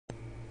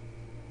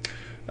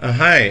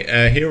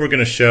Hi, here we're going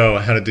to show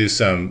how to do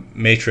some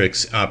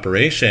matrix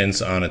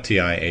operations on a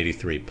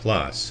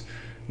TI83+.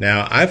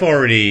 Now, I've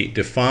already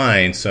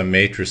defined some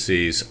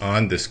matrices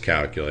on this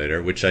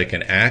calculator which I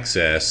can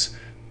access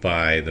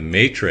by the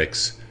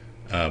matrix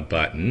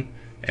button,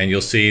 and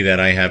you'll see that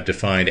I have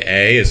defined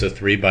A as a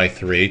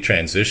 3x3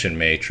 transition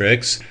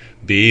matrix,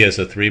 B as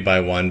a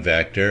 3x1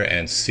 vector,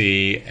 and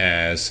C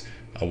as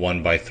a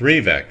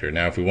 1x3 vector.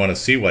 Now, if we want to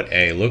see what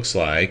A looks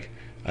like,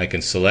 I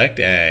can select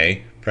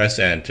A, press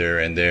enter,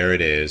 and there it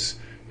is,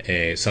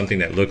 something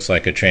that looks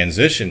like a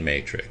transition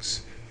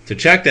matrix. To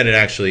check that it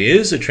actually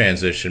is a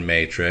transition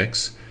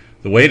matrix,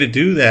 the way to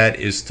do that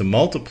is to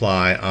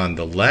multiply on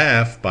the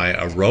left by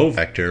a row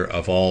vector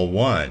of all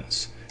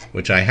ones,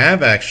 which I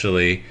have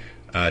actually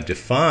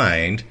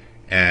defined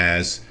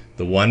as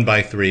the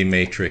 1x3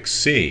 matrix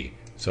C.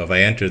 So if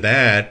I enter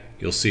that,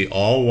 you'll see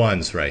all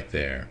ones right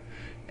there.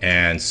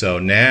 And so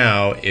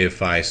now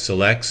if I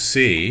select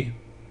C,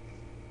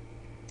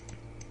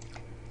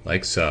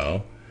 like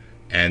so,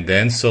 and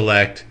then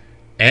select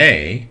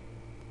A,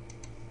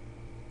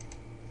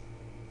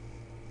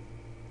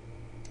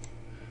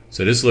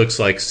 so this looks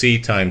like C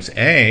times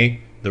A,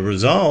 the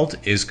result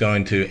is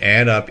going to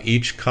add up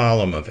each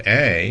column of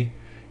A,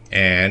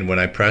 and when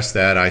I press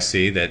that I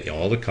see that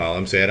all the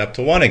columns add up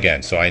to 1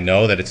 again, so I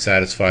know that it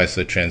satisfies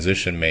the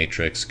transition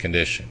matrix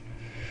condition.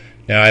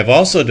 Now I've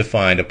also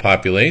defined a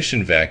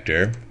population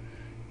vector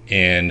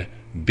in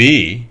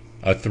B,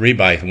 a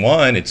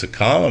 3x1, it's a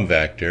column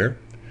vector,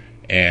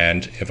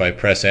 and if I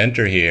press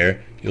enter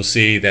here, you'll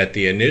see that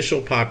the initial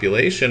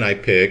population I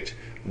picked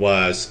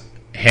was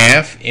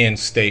half in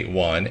state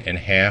 1 and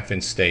half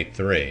in state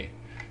 3.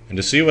 And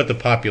to see what the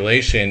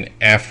population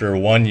after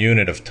 1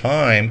 unit of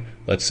time,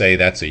 let's say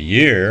that's a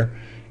year,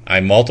 I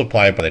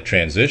multiply by the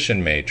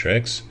transition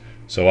matrix.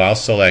 So I'll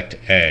select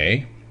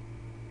A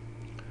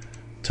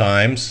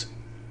times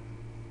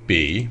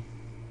B,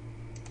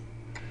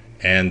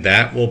 and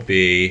that will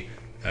be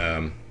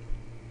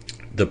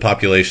the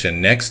population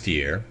next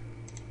year.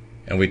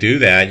 And we do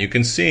that, you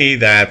can see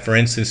that, for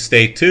instance,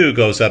 state 2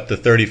 goes up to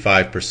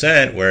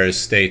 35%, whereas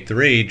state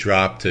 3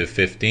 dropped to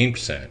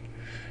 15%.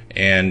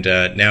 And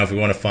now if we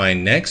want to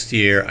find next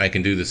year, I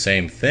can do the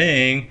same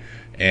thing,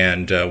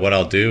 and what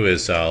I'll do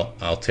is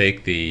I'll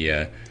take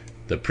the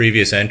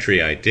previous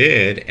entry I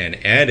did and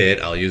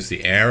edit. I'll use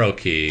the arrow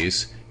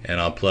keys,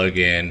 and I'll plug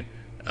in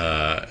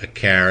a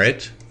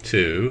caret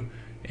 2,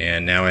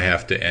 and now I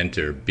have to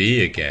enter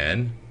B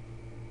again,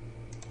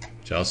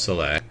 which I'll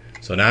select.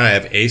 So now I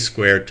have A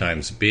squared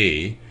times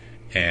B,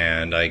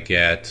 and I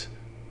get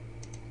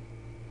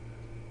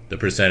the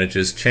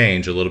percentages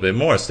change a little bit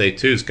more. State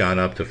 2's gone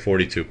up to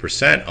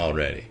 42%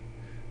 already.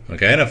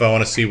 Okay, and if I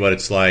want to see what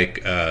it's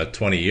like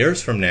 20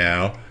 years from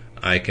now,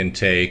 I can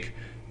take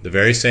the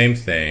very same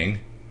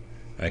thing.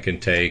 I can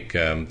take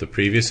the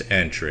previous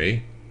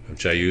entry,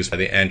 which I use by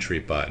the entry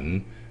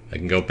button. I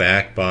can go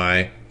back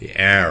by the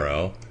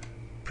arrow,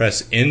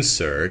 press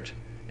insert,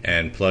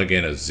 and plug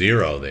in a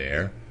 0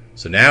 there.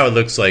 So now it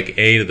looks like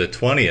A to the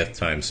 20th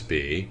times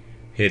B.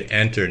 Hit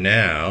enter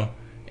now,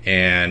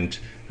 and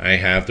I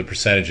have the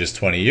percentages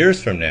 20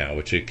 years from now,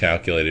 which it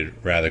calculated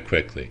rather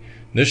quickly.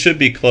 This should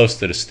be close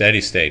to the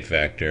steady state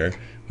vector,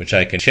 which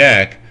I can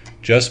check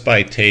just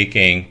by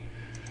taking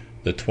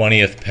the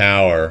 20th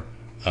power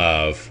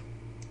of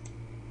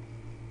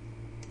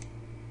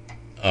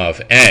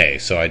A.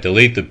 So I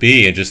delete the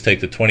B and just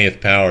take the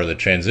 20th power of the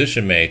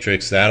transition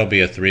matrix. That'll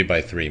be a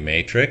 3x3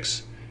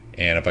 matrix.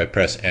 And if I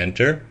press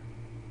enter,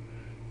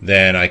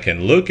 then I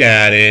can look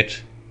at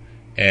it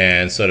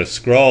and sort of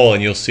scroll,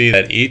 and you'll see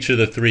that each of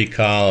the 3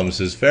 columns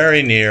is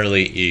very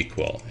nearly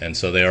equal, and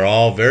so they are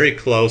all very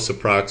close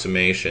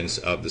approximations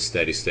of the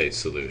steady state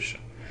solution.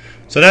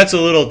 So that's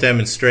a little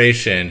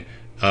demonstration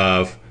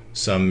of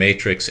some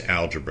matrix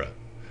algebra,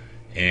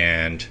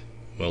 and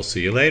we'll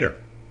see you later.